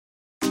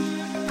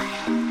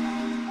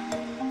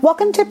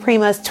Welcome to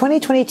Prima's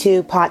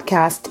 2022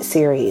 podcast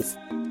series.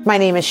 My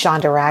name is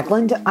Shonda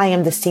Ragland. I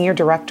am the Senior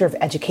Director of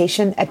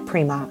Education at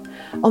Prima.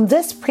 On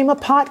this Prima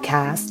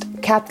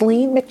podcast,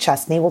 Kathleen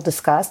McChesney will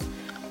discuss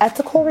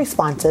ethical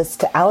responses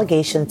to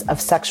allegations of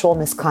sexual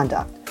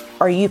misconduct.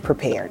 Are you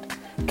prepared?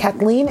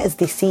 Kathleen is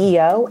the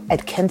CEO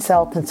at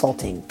Kinsell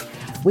Consulting.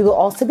 We will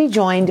also be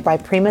joined by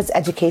Prima's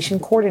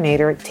Education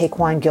Coordinator,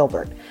 Taquan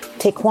Gilbert.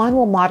 Taquan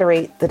will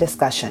moderate the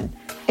discussion.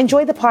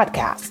 Enjoy the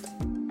podcast.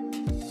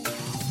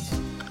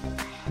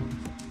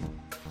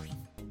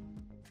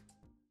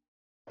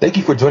 Thank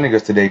you for joining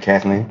us today,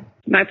 Kathleen.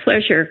 My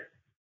pleasure.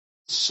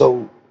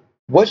 So,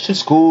 what should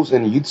schools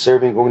and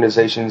youth-serving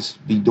organizations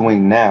be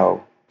doing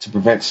now to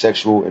prevent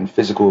sexual and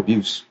physical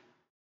abuse?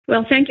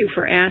 Well, thank you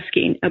for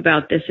asking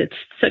about this. It's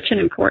such an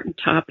important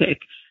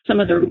topic.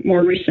 Some of the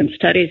more recent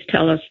studies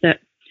tell us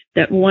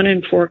that 1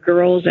 in 4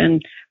 girls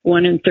and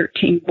 1 in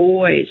 13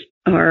 boys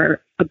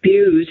are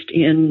abused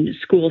in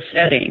school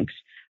settings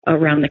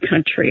around the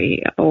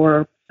country,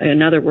 or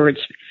in other words,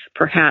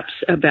 perhaps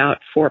about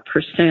 4%.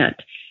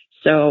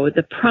 So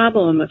the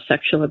problem of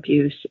sexual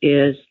abuse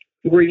is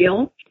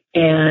real,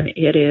 and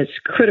it is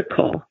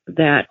critical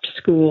that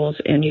schools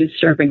and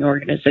youth-serving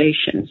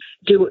organizations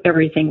do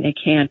everything they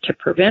can to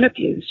prevent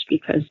abuse,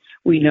 because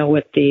we know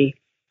what the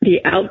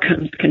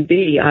outcomes can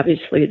be.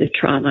 Obviously, the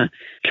trauma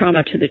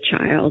to the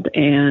child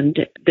and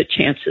the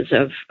chances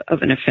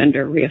of an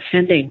offender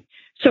reoffending.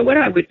 So what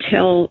I would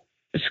tell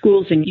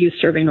schools and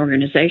youth-serving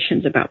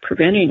organizations about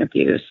preventing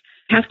abuse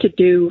have to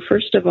do,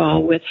 first of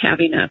all, with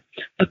having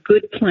a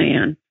good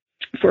plan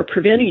for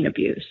preventing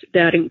abuse.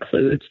 That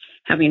includes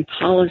having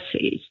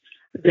policies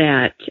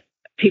that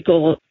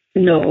people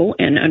know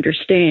and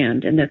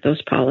understand, and that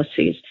those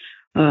policies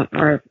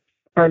are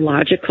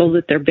logical,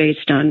 that they're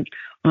based on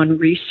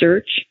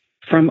research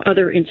from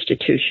other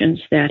institutions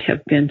that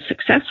have been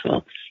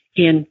successful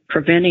in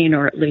preventing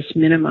or at least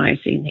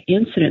minimizing the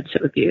incidence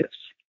of abuse.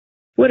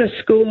 What a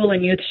school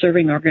and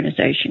youth-serving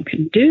organization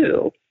can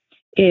do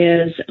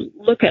is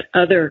look at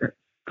other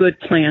good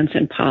plans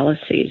and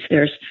policies.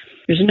 There's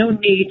no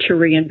need to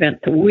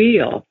reinvent the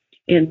wheel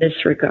in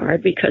this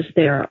regard, because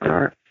there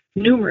are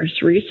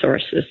numerous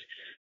resources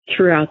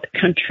throughout the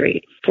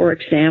country. For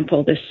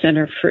example, the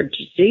Center for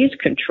Disease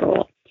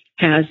Control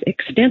has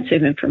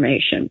extensive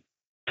information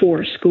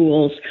for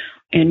schools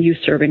and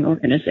youth-serving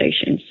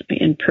organizations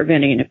in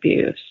preventing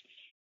abuse.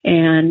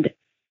 And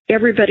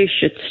everybody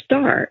should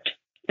start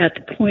at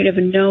the point of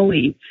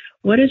knowing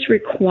what is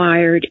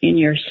required in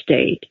your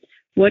state.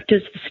 What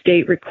does the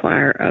state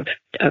require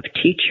of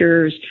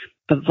teachers,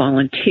 of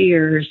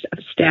volunteers,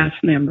 of staff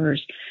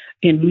members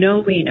in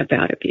knowing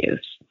about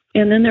abuse?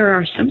 And then there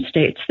are some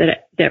states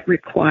that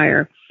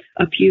require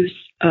abuse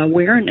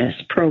awareness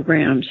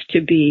programs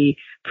to be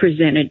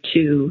presented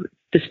to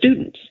the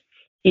students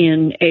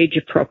in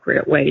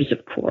age-appropriate ways,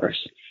 of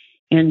course.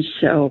 And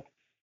so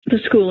the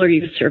school or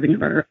youth-serving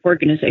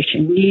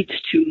organization needs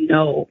to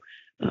know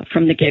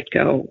from the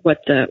get-go what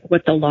the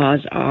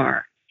laws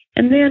are.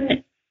 And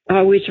then I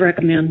always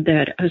recommend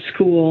that a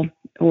school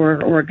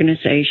or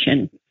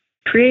organization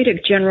create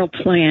a general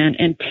plan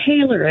and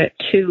tailor it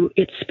to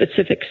its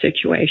specific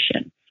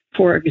situation.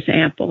 For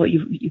example,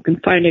 you can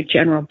find a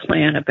general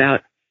plan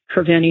about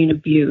preventing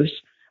abuse,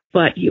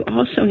 but you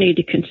also need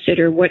to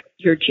consider what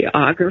your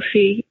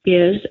geography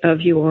is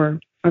of your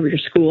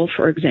school.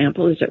 For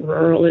example, is it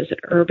rural? Is it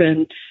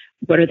urban?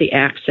 What are the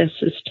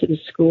accesses to the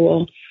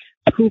school?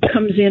 Who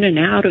comes in and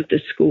out of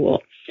the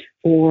school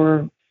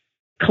or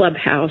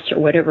clubhouse or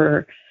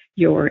whatever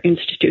your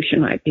institution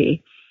might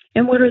be?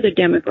 And what are the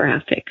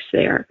demographics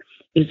there?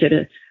 Is it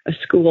a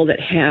school that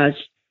has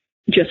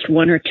just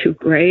 1 or 2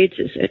 grades?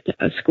 Is it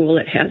a school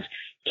that has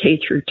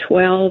K through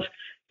 12?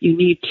 You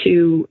need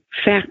to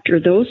factor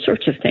those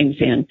sorts of things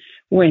in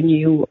when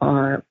you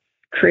are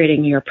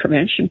creating your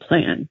prevention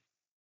plan.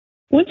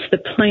 Once the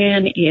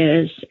plan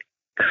is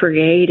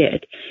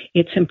created,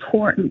 it's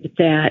important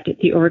that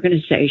the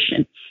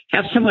organization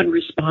have someone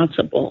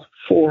responsible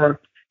for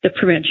the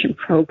prevention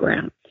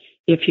program,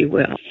 if you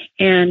will.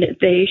 And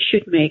they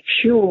should make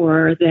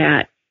sure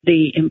that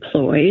the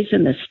employees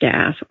and the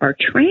staff are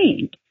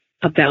trained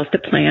about the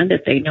plan,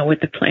 that they know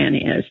what the plan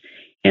is,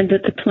 and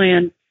that the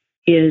plan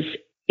is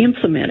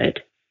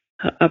implemented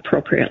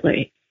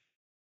appropriately.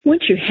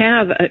 Once you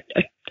have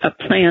a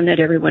plan that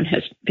everyone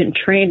has been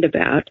trained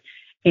about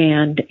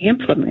and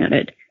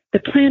implemented, the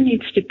plan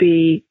needs to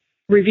be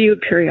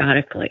reviewed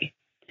periodically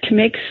to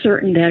make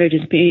certain that it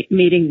is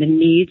meeting the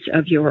needs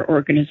of your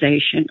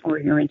organization or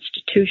your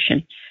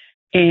institution.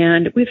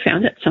 And we've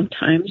found that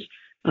sometimes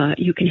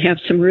you can have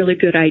some really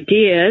good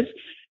ideas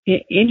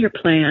in your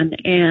plan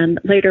and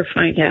later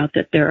find out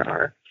that there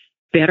are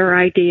better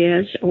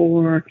ideas,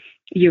 or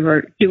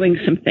you're doing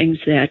some things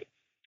that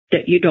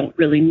you don't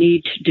really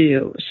need to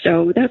do.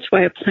 So that's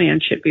why a plan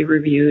should be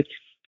reviewed.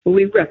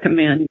 We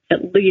recommend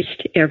at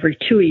least every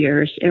 2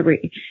 years.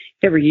 Every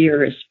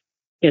year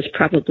is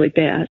probably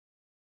best.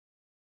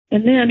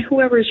 And then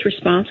whoever is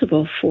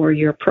responsible for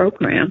your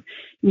program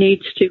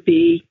needs to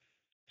be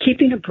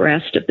keeping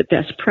abreast of the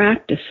best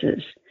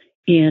practices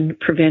in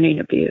preventing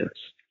abuse.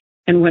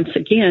 And once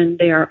again,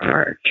 there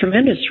are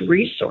tremendous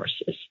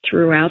resources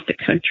throughout the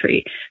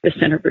country. The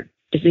Center for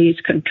Disease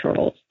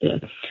Control,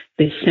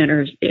 the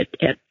centers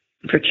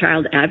for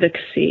child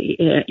advocacy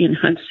in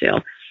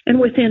Huntsville. And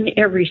within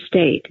every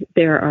state,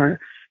 there are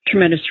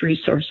tremendous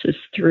resources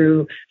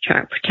through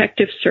Child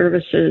Protective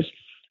Services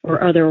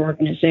or other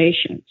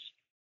organizations.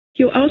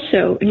 You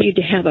also need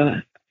to have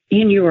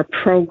in your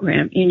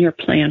program, in your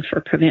plan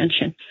for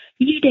prevention,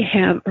 you need to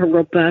have a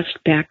robust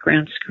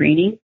background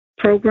screening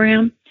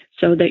program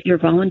so that your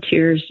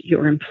volunteers,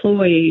 your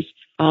employees,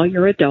 all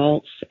your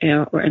adults,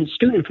 and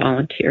student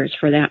volunteers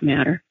for that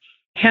matter,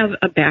 have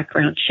a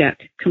background check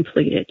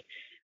completed,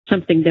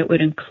 something that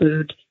would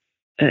include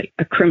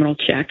a criminal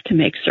check to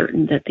make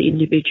certain that the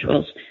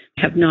individuals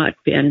have not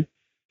been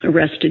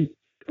arrested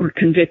or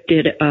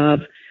convicted of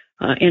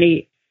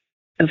any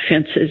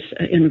offenses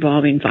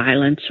involving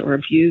violence or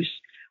abuse.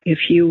 If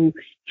you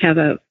have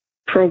a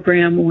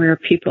program where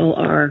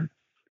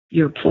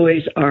your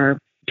employees are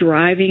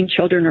driving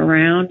children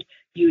around,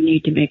 you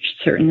need to make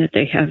certain that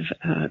they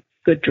have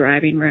good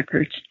driving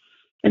records.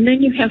 And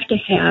then you have to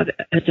have,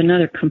 as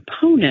another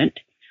component,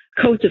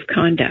 codes of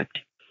conduct.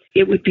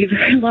 It would be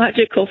very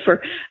logical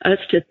for us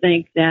to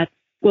think that,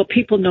 well,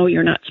 people know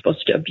you're not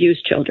supposed to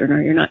abuse children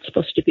or you're not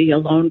supposed to be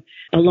alone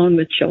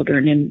with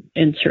children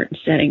in certain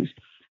settings.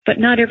 But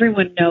not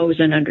everyone knows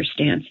and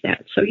understands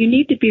that. So you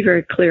need to be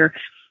very clear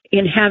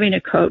in having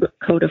a code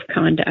of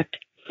conduct.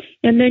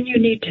 And then you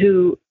need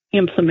to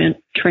implement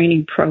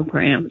training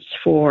programs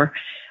for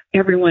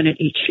everyone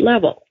at each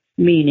level,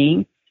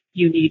 meaning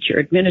you need your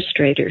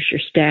administrators,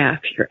 your staff,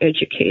 your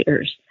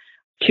educators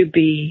to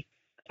be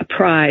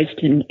apprised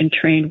and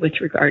trained with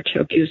regard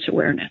to abuse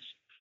awareness.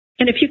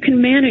 And if you can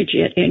manage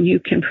it and you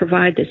can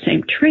provide the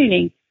same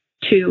training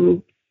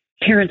to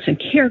parents and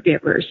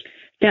caregivers,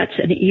 that's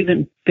an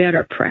even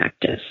better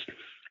practice.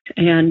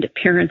 And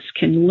parents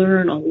can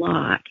learn a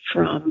lot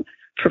from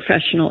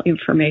professional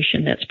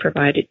information that's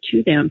provided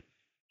to them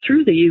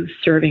through the youth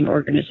serving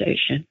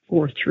organization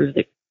or through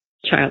the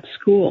child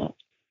school.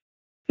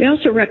 We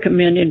also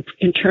recommend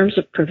in terms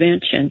of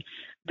prevention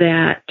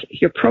that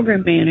your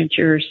program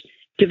managers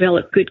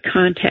develop good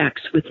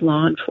contacts with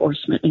law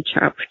enforcement and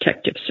child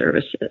protective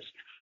services,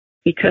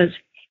 because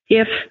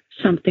if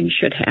something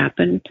should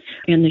happen,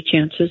 and the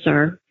chances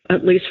are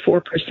at least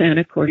 4%,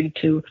 according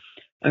to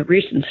a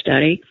recent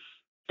study,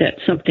 that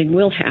something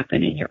will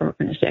happen in your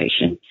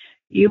organization,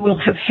 you will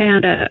have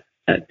had a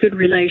good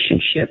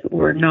relationship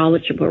or a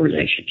knowledgeable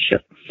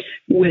relationship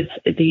with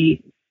the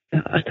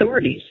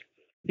authorities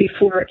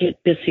before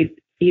this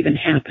even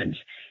happens.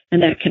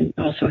 And that can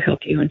also help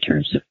you in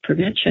terms of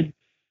prevention.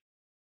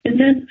 And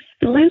then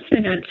the last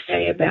thing I'd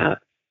say about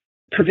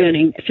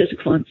preventing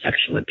physical and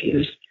sexual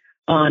abuse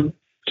on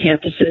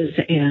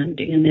campuses and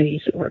in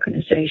these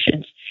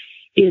organizations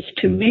is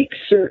to make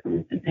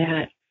certain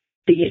that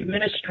the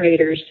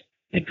administrators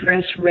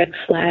address red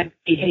flag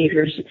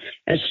behaviors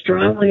as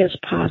strongly as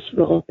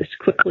possible, as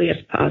quickly as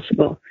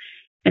possible,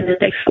 and that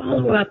they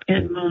follow up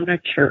and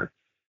monitor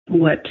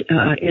what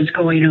is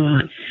going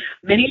on.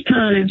 Many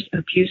times,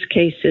 abuse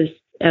cases,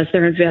 as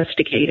they're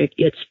investigated,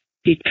 it's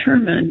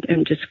determined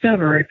and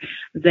discovered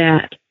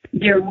that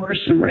there were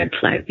some red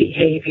flag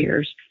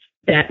behaviors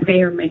that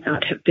may or may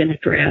not have been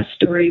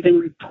addressed or even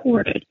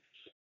reported.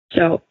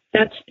 So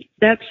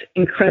that's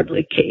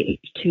incredibly key,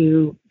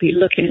 to be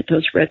looking at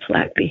those red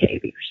flag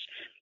behaviors.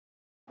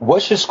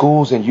 What should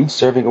schools and youth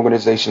serving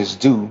organizations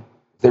do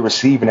if they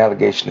receive an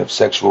allegation of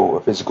sexual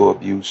or physical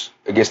abuse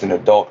against an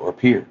adult or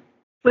peer?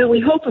 Well,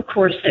 we hope, of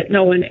course, that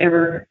no one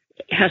ever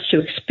has to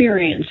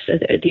experience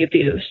the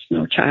abuse.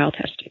 No child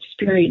has to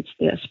experience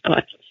this,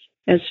 but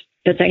as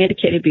I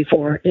indicated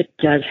before, it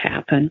does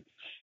happen.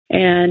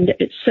 And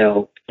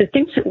so the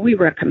things that we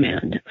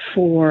recommend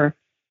for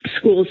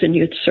schools and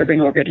youth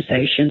serving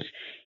organizations,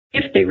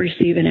 if they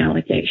receive an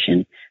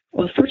allegation,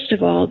 well, first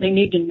of all, they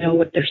need to know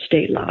what their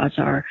state laws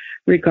are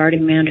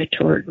regarding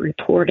mandatory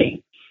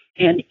reporting.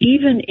 And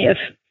even if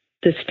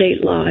the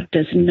state law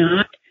does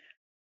not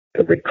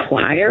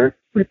require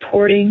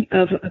reporting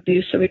of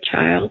abuse of a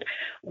child,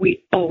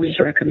 we always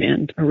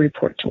recommend a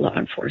report to law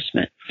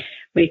enforcement,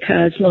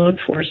 because law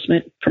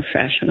enforcement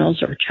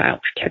professionals or child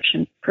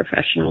protection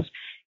professionals,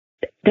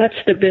 that's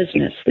the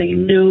business. They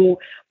know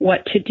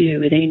what to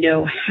do. They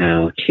know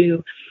how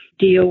to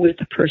deal with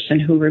the person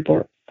who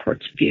reports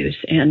abuse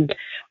and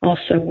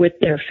also with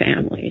their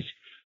families.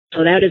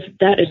 So that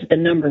is the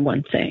number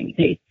one thing.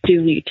 They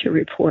do need to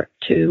report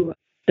to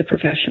the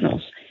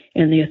professionals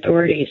and the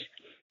authorities.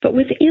 But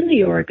within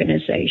the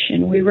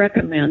organization, we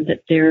recommend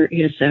that there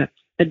is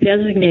a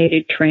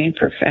designated trained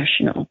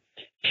professional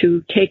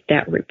to take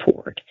that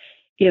report.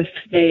 If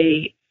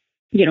they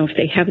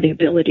have the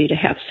ability to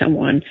have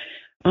someone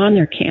on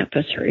their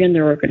campus or in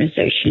their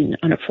organization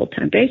on a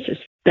full-time basis,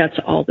 that's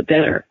all the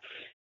better.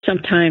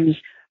 Sometimes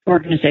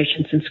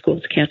organizations and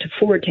schools can't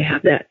afford to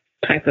have that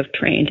type of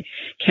trained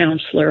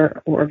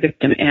counselor or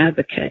victim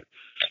advocate,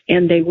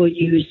 and they will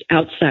use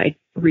outside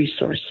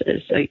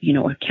resources, a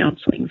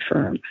counseling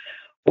firm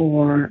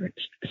or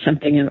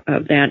something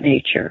of that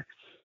nature.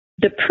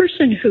 The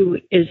person who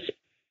is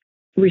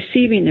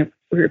receiving the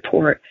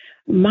report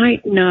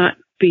might not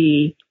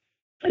be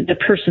the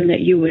person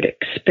that you would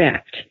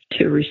expect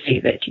to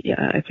receive it.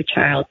 If a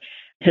child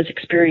has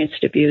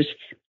experienced abuse,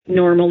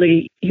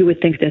 normally you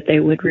would think that they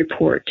would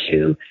report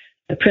to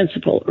the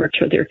principal or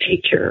to their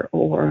teacher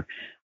or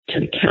to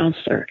the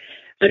counselor.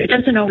 But it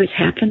doesn't always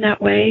happen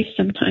that way.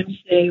 Sometimes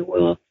they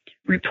will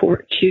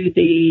report to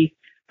the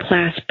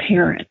class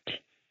parent,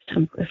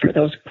 for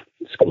those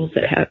schools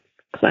that have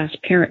class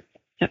parent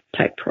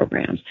type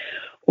programs.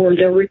 Or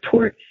they'll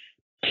report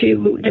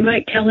they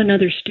might tell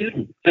another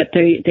student, but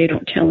they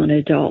don't tell an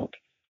adult.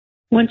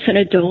 Once an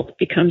adult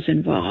becomes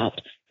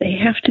involved, they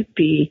have to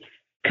be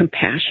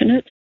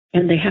compassionate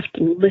and they have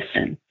to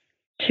listen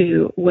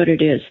to what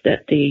it is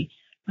that the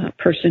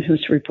person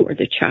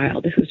the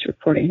child who's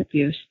reporting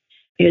abuse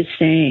is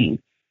saying.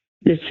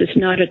 This is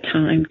not a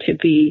time to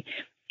be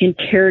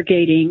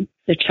interrogating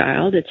the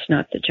child. It's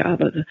not the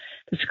job of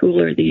the school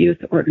or the youth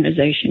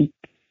organization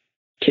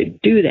to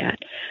do that,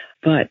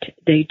 but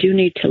they do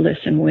need to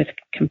listen with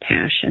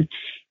compassion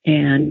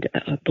and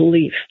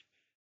belief.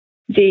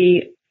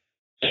 The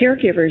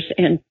caregivers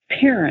and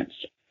parents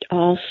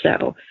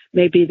also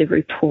may be the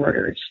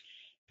reporters,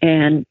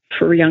 and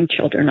for young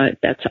children,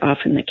 that's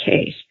often the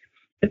case.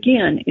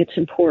 Again, it's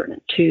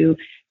important to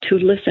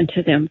listen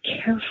to them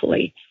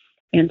carefully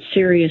and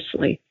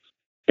seriously.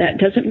 That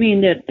doesn't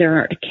mean that there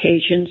aren't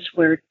occasions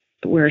where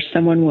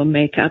someone will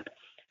make up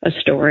a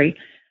story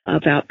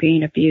about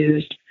being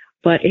abused,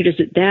 but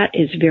that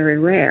is very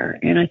rare,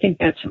 and I think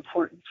that's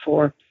important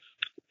for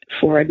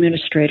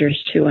administrators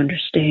to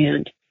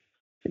understand.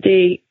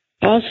 They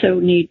also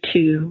need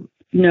to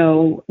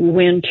know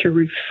when to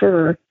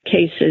refer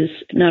cases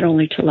not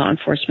only to law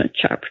enforcement,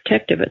 child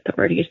protective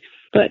authorities,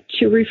 but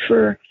to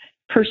refer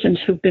persons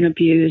who've been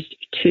abused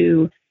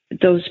to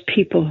those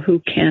people who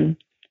can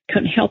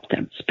help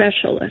them,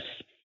 specialists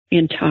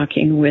in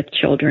talking with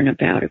children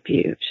about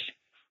abuse.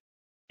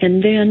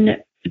 And then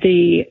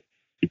the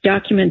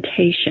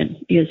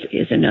documentation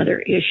is another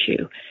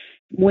issue.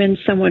 When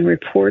someone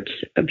reports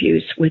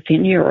abuse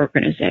within your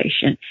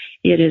organization,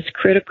 it is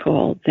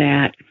critical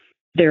that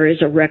there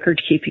is a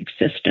record-keeping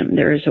system.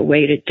 There is a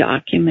way to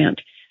document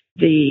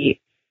the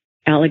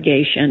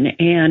allegation,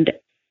 and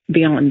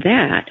beyond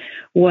that,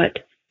 what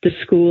the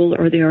school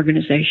or the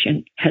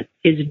organization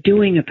is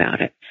doing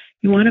about it.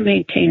 You want to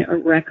maintain a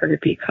record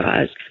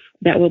because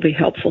that will be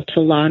helpful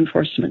to law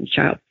enforcement and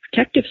child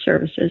protective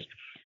services,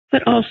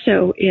 but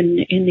also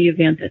in the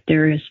event that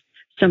there is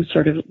some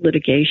sort of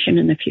litigation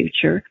in the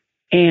future,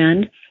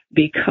 and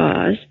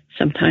because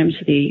sometimes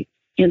the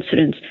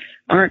incidents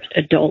aren't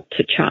adult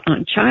to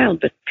on child,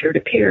 but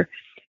peer-to-peer,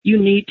 you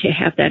need to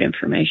have that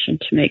information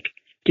to make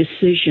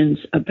decisions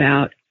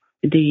about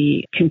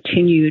the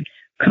continued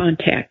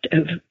contact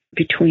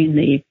between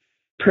the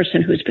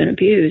person who's been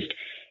abused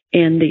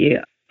and the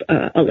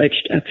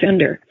alleged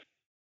offender.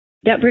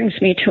 That brings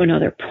me to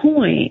another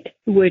point,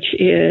 which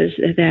is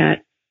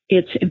that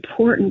it's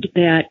important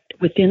that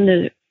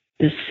within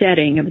the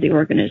setting of the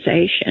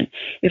organization,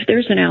 if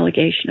there's an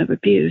allegation of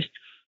abuse,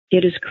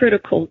 it is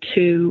critical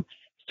to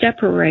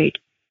separate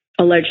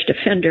alleged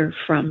offender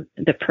from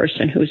the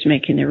person who's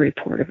making the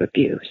report of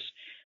abuse.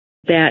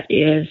 That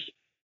is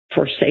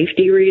for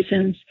safety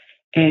reasons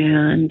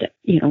and,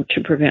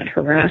 to prevent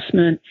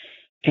harassment,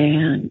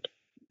 and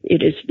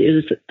it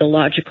is the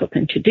logical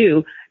thing to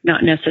do,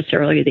 not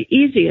necessarily the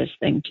easiest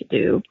thing to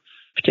do,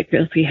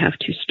 particularly if you have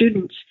two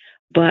students,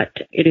 but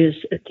it is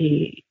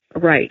the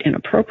right and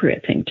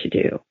appropriate thing to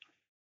do.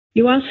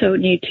 You also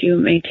need to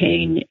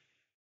maintain,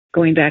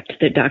 going back to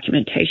the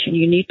documentation,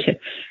 you need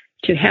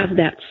to have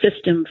that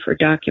system for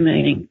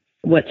documenting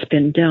what's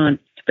been done,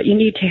 but you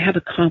need to have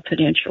a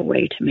confidential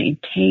way to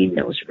maintain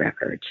those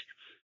records.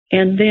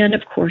 And then,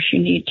 of course, you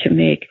need to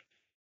make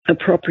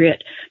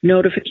appropriate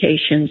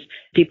notifications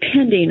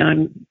depending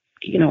on,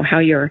 how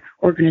your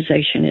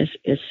organization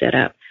is set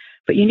up.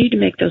 But you need to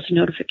make those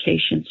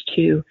notifications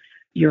to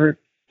your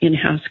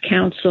in-house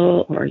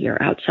counsel or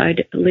your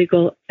outside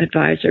legal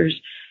advisors,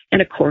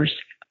 and of course,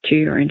 to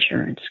your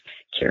insurance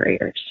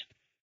carriers.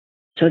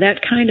 So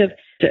that kind of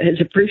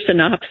is a brief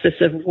synopsis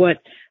of what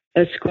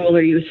a school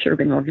or youth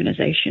serving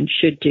organization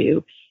should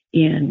do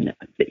in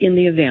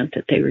the event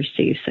that they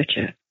receive such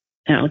an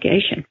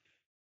allegation.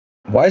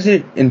 Why is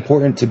it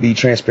important to be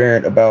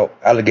transparent about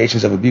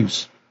allegations of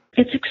abuse?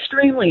 It's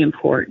extremely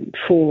important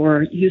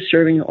for youth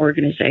serving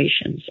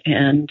organizations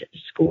and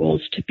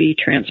schools to be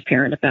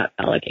transparent about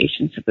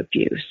allegations of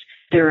abuse.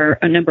 There are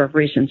a number of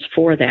reasons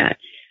for that.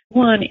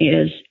 One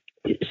is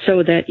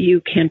so that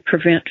you can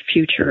prevent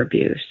future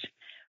abuse.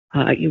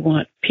 You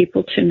want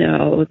people to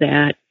know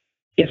that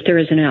if there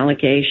is an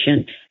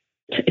allegation,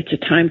 it's a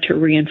time to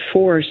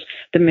reinforce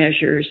the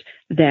measures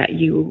that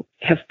you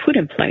have put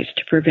in place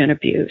to prevent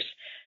abuse.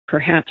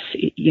 Perhaps,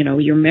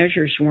 your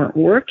measures weren't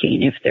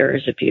working if there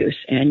is abuse,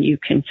 and you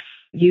can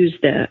use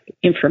the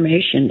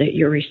information that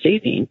you're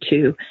receiving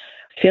to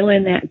fill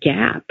in that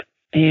gap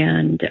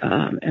And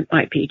it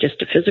might be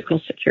just a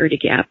physical security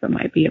gap. It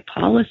might be a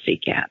policy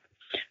gap.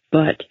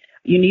 But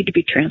you need to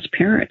be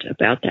transparent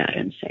about that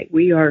and say,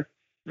 we are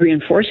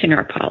reinforcing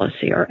our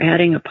policy or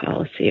adding a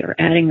policy or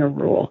adding a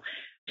rule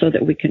so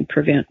that we can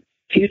prevent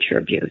future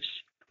abuse.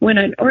 When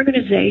an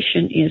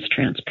organization is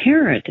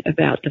transparent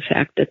about the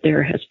fact that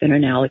there has been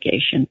an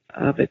allegation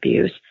of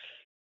abuse,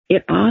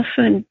 it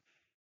often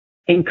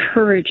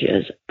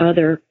encourages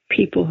other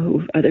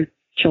people other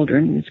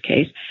children in this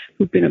case,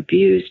 who've been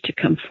abused to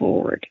come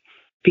forward,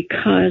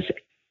 because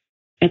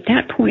at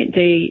that point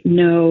they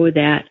know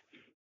that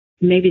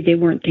maybe they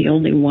weren't the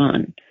only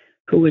one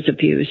who was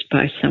abused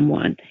by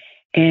someone.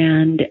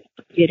 And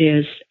it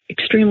is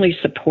extremely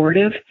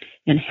supportive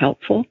and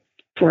helpful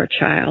for a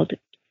child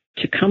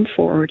to come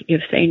forward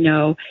if they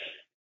know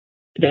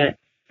that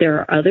there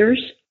are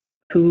others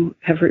who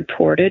have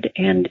reported,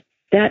 and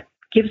that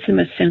gives them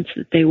a sense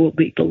that they will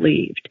be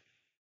believed.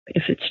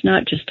 If it's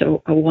not just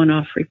a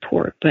one-off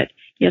report, but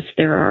yes,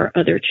 there are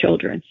other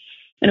children.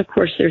 And of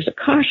course, there's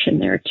a caution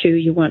there too.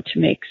 You want to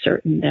make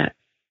certain that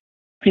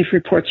if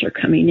reports are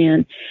coming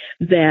in,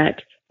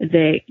 that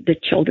the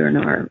children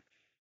are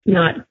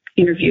not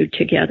interviewed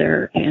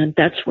together. And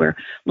that's where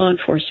law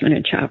enforcement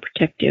and child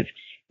protective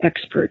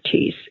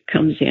expertise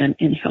comes in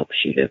and helps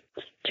you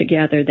to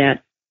gather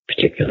that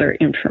particular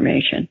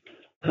information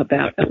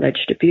about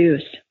alleged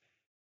abuse.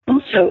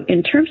 Also,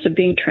 in terms of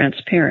being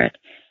transparent,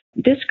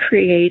 this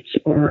creates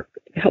or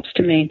helps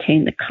to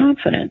maintain the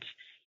confidence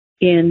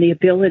in the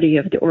ability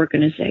of the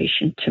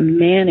organization to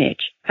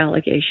manage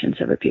allegations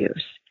of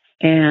abuse.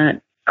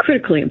 And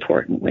critically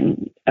important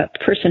when a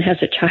person has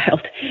a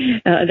child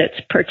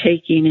that's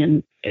partaking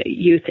in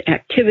youth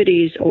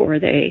activities or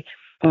they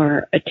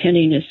are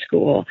attending a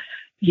school,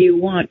 you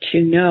want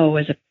to know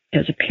as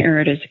a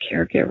parent, as a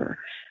caregiver,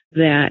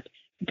 that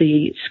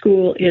the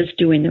school is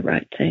doing the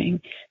right thing,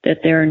 that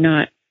they're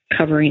not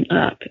covering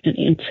up an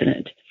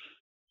incident.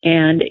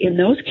 And in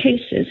those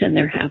cases, and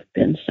there have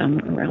been some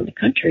around the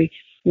country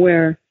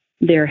where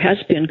there has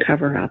been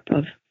cover-up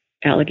of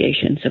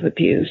allegations of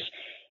abuse,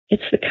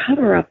 it's the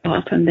cover-up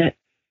often that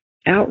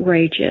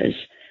outrages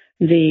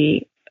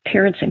the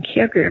parents and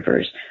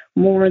caregivers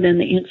more than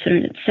the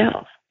incident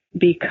itself,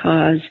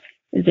 because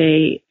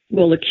they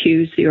will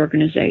accuse the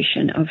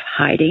organization of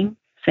hiding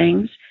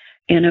things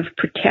and of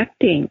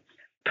protecting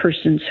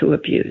persons who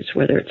abuse,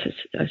 whether it's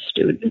a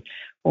student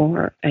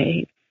or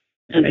an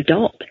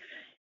adult.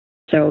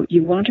 So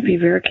you want to be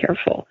very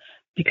careful,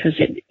 because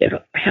it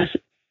has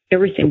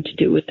everything to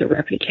do with the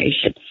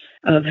reputation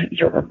of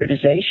your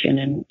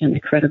organization and the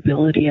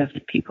credibility of the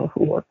people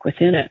who work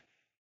within it.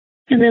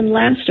 And then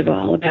last of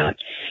all, about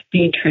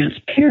being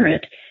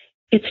transparent,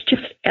 it's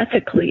just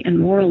ethically and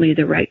morally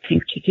the right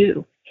thing to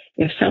do.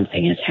 If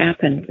something has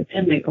happened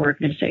within the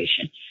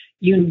organization,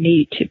 you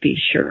need to be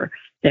sure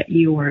that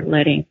you are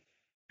letting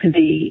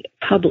the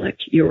public,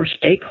 your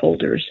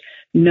stakeholders,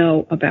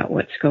 know about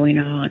what's going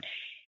on.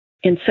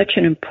 In such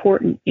an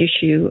important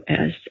issue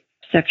as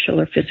sexual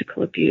or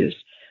physical abuse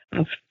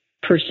of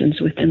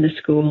persons within the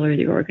school or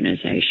the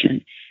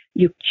organization,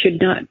 you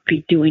should not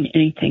be doing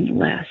anything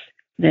less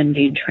than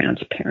being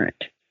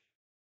transparent.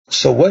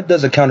 So what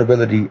does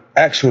accountability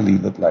actually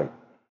look like?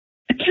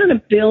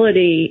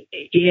 Accountability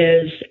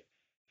is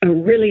a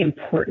really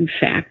important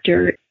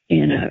factor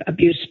in an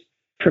abuse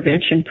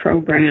prevention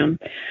program.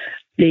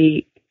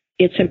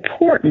 It's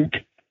important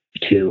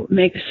to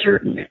make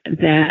certain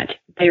that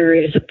there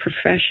is a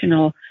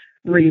professional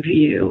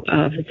review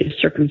of the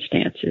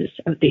circumstances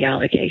of the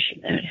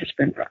allegation that has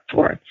been brought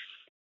forth.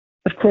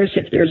 Of course,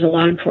 if there's a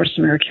law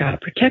enforcement or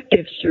child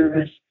protective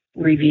service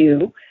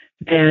review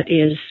that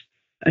is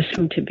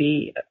assumed to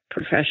be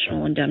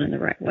professional and done in the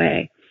right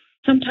way,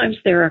 sometimes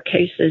there are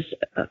cases,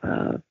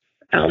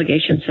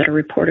 allegations that are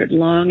reported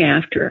long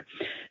after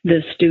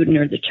the student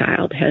or the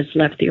child has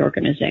left the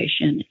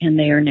organization and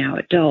they are now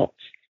adults.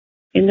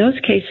 In those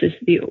cases,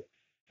 the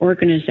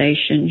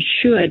organization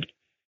should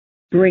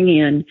bring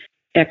in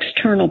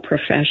external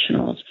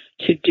professionals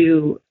to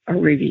do a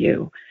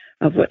review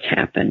of what's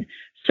happened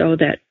so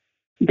that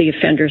the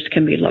offenders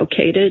can be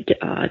located.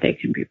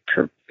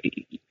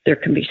 There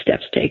can be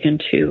steps taken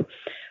to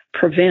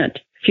prevent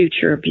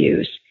future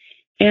abuse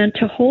and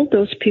to hold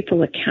those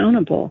people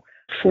accountable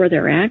for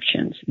their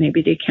actions.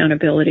 Maybe the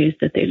accountability is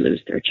that they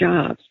lose their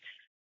jobs.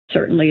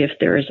 Certainly, if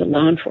there is a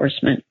law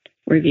enforcement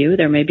review,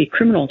 there may be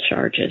criminal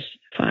charges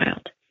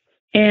filed.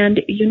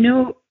 And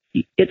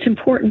it's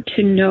important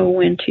to know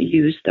when to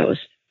use those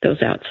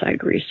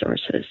outside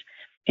resources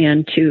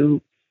and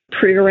to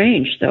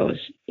prearrange those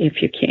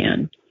if you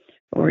can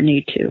or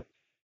need to.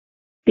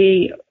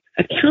 The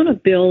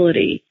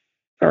accountability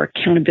or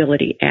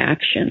accountability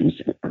actions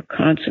or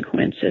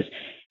consequences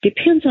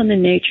depends on the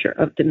nature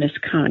of the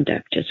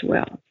misconduct as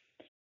well.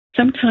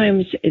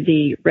 Sometimes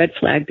the red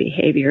flag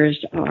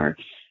behaviors are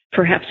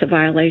perhaps a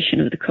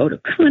violation of the code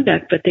of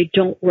conduct, but they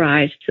don't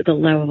rise to the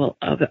level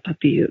of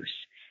abuse.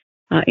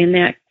 In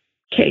that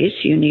case,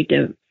 you need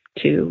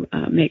to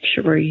make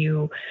sure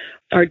you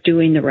are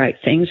doing the right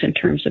things in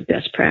terms of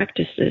best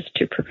practices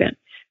to prevent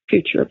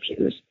future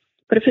abuse.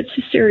 But if it's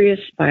a serious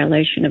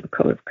violation of a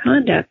code of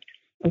conduct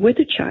with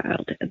a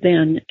child,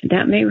 then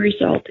that may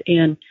result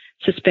in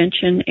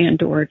suspension and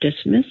or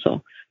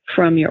dismissal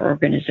from your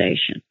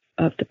organization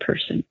of the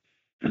person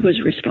who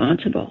is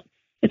responsible.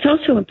 It's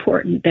also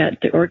important that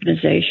the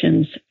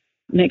organizations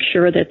make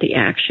sure that the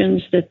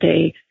actions that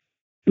they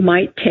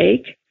might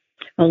take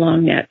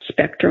along that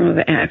spectrum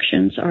of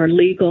actions are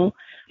legal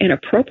and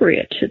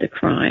appropriate to the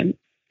crime,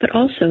 but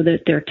also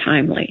that they're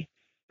timely.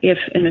 If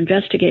an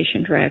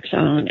investigation drags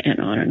on and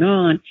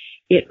on,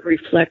 it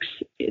reflects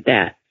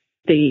that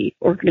the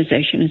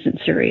organization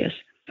isn't serious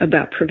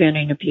about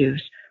preventing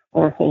abuse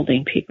or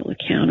holding people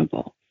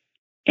accountable.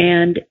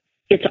 And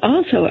it's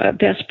also a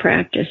best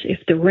practice if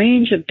the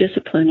range of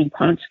discipline and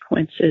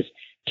consequences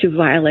to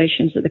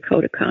violations of the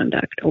code of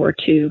conduct or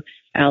to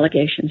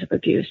allegations of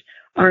abuse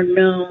are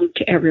known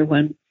to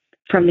everyone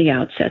from the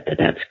outset, that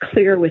that's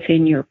clear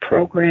within your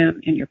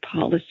program and your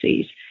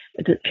policies,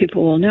 that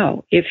people will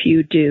know if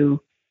you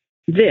do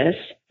this,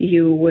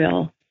 you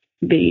will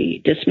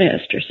be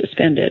dismissed or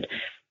suspended,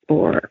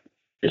 or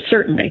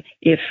certainly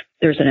if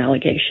there's an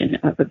allegation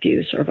of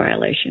abuse or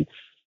violation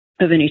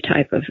of any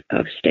type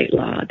of state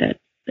law, that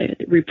the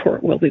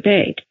report will be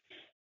made.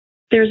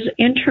 There's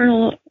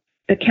internal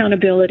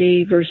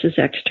accountability versus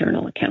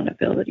external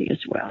accountability as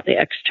well. The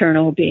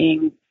external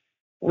being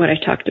what I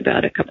talked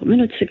about a couple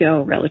minutes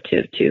ago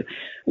relative to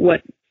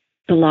what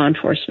the law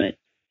enforcement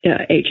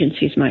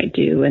agencies might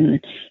do and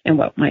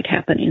what might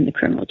happen in the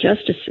criminal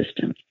justice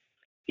system.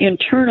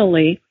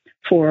 Internally,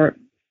 for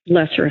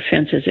lesser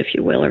offenses, if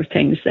you will, or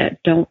things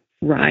that don't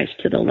rise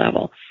to the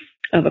level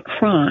of a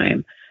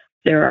crime,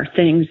 there are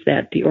things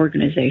that the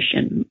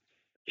organization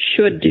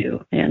should do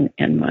and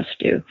must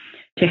do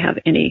to have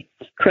any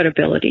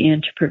credibility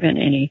and to prevent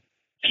any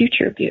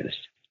future abuse.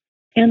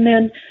 And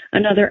then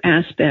another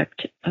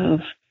aspect of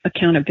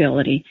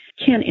accountability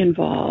can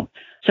involve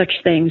such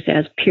things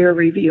as peer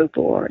review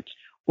boards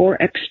or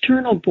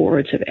external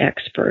boards of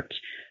experts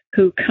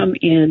who come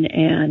in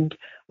and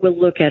will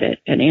look at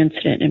an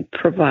incident and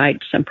provide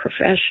some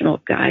professional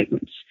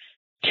guidance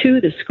to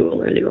the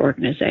school or the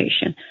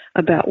organization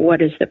about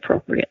what is the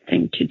appropriate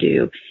thing to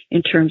do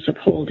in terms of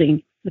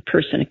holding the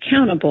person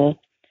accountable,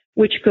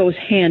 which goes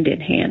hand in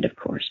hand, of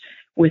course,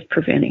 with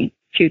preventing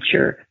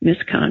future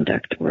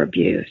misconduct or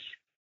abuse.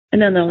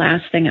 And then the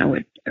last thing I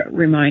would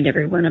remind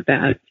everyone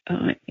about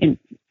in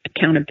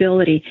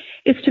accountability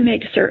is to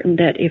make certain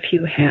that if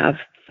you have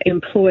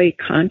employee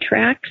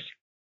contracts,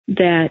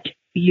 that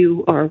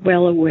you are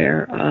well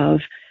aware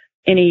of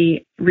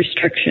any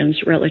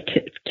restrictions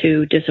relative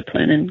to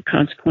discipline and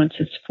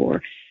consequences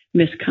for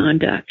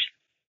misconduct,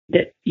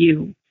 that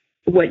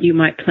what you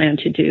might plan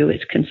to do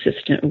is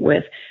consistent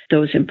with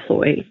those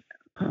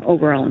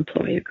overall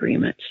employee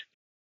agreements.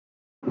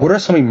 What are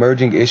some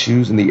emerging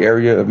issues in the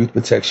area of youth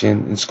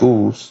protection in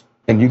schools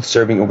and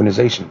youth-serving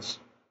organizations?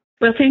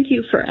 Well, thank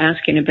you for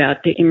asking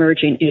about the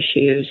emerging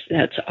issues.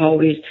 That's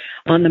always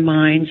on the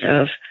minds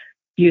of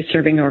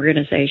youth-serving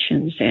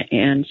organizations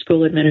and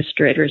school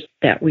administrators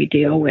that we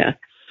deal with.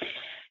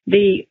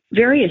 The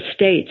various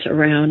states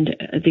around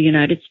the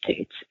United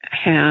States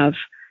have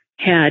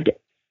had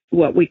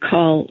what we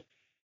call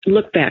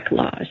look-back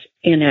laws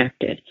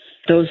enacted,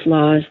 those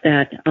laws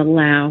that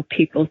allow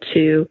people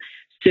to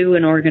sue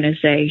an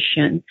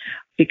organization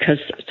because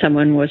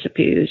someone was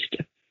abused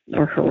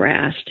or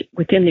harassed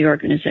within the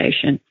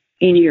organization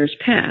in years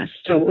past.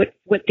 So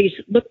what these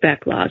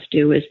look-back laws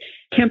do is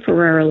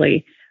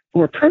temporarily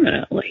or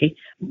permanently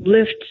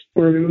lift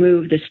or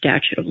remove the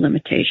statute of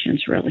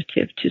limitations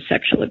relative to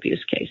sexual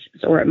abuse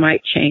cases, or it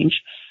might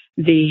change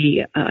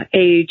the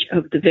age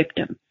of the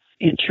victim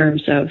in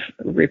terms of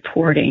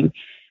reporting.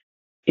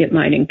 It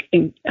might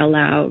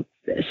allow,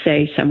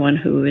 say, someone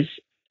who is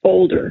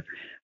older,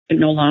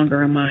 no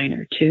longer a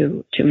minor,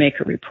 to make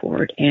a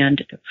report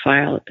and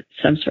file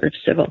some sort of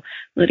civil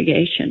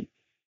litigation.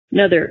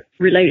 Another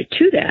related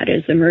to that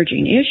is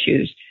emerging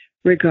issues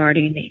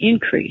regarding the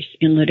increase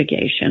in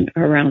litigation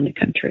around the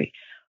country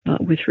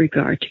with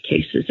regard to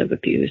cases of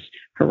abuse,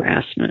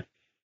 harassment,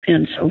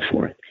 and so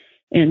forth.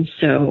 And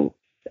so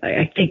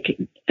I think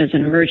as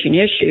an emerging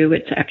issue,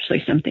 it's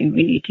actually something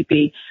we need to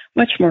be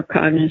much more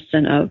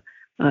cognizant of.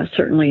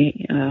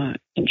 Certainly,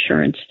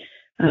 insurance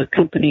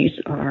companies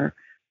are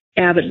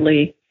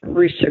avidly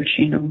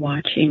researching and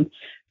watching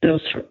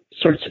those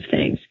sorts of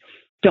things.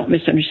 Don't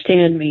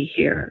misunderstand me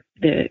here.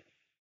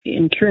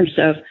 In terms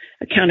of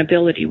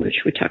accountability,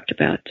 which we talked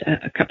about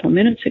a couple of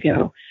minutes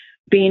ago,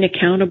 being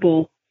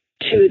accountable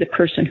to the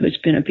person who's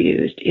been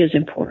abused is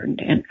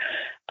important. And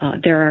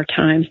there are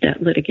times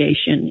that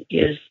litigation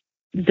is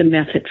the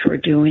method for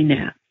doing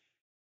that.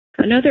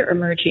 Another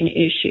emerging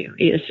issue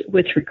is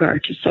with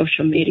regard to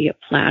social media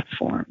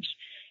platforms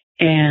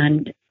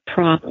and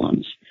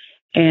problems.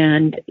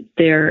 And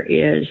there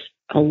is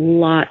a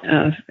lot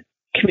of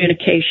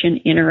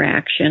communication,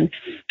 interaction,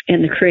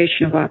 and the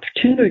creation of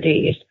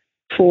opportunities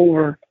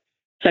for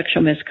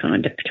sexual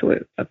misconduct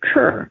to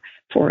occur.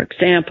 For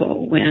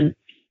example,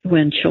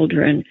 when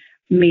children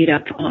meet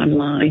up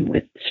online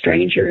with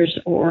strangers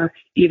or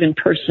even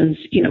persons,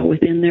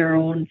 within their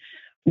own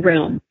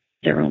realm,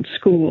 their own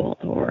school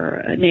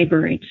or a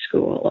neighboring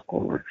school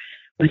or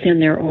within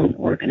their own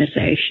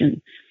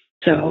organization.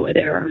 So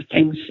there are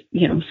things,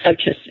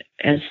 such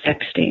as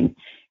sexting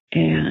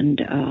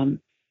and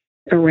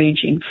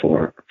arranging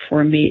for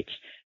meets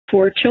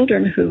for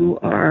children who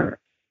are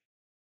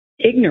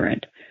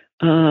ignorant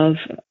of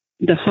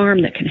the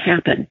harm that can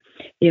happen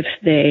if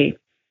they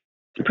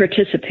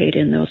participate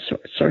in those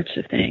sorts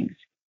of things.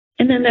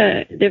 And then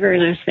the very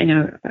last thing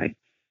I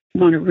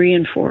want to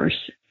reinforce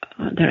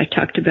that I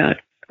talked about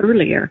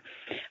earlier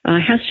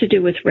has to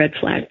do with red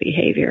flag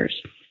behaviors.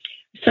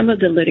 Some of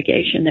the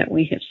litigation that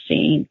we have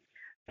seen,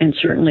 and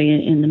certainly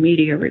in the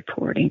media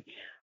reporting,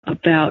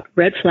 about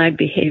red flag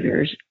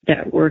behaviors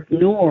that were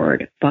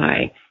ignored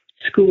by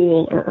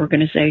school or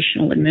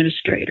organizational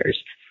administrators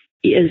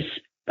is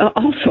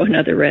also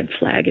another red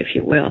flag, if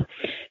you will,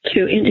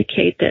 to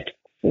indicate that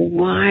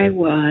why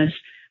was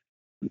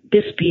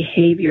this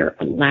behavior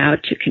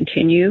allowed to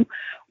continue?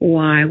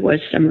 Why was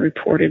some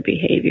reported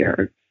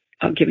behavior?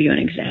 I'll give you an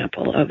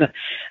example of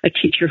a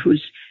teacher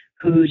who's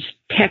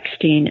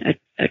texting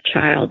a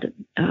child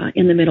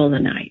in the middle of the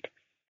night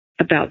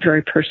about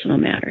very personal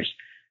matters.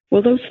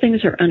 Well, those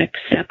things are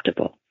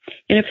unacceptable.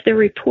 And if they're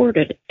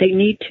reported, they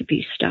need to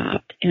be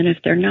stopped. And if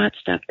they're not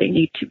stopped, they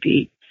need to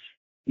be,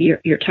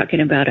 you're talking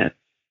about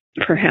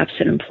perhaps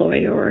an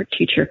employee or a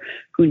teacher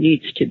who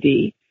needs to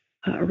be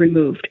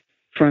removed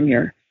from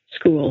your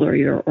school or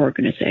your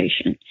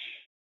organization.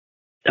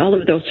 All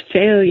of those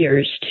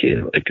failures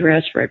to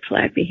address red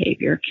flag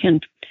behavior can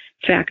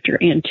factor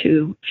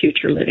into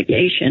future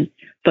litigation,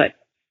 but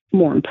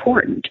more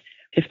important,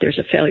 if there's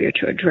a failure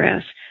to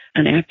address,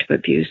 an act of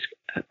abuse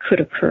could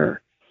occur.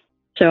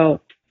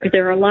 So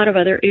there are a lot of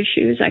other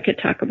issues I could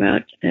talk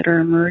about that are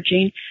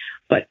emerging,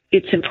 but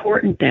it's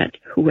important that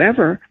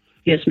whoever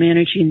is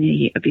managing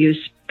the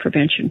abuse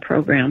prevention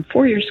program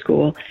for your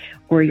school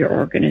or your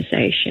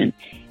organization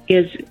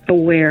is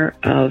aware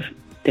of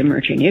the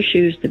emerging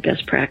issues, the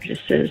best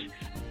practices,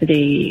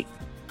 the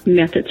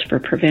methods for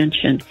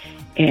prevention,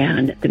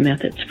 and the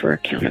methods for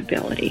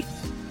accountability.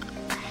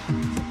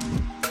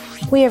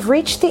 We have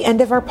reached the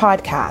end of our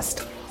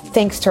podcast.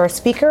 Thanks to our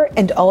speaker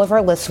and all of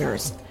our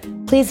listeners.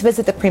 Please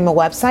visit the Prima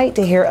website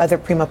to hear other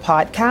Prima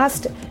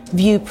podcasts,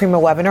 view Prima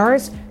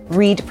webinars,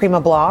 read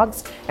Prima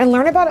blogs, and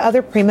learn about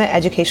other Prima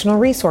educational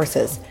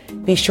resources.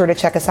 Be sure to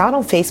check us out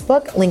on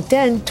Facebook,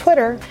 LinkedIn,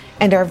 Twitter,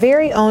 and our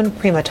very own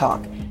Prima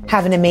Talk.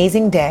 Have an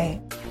amazing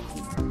day.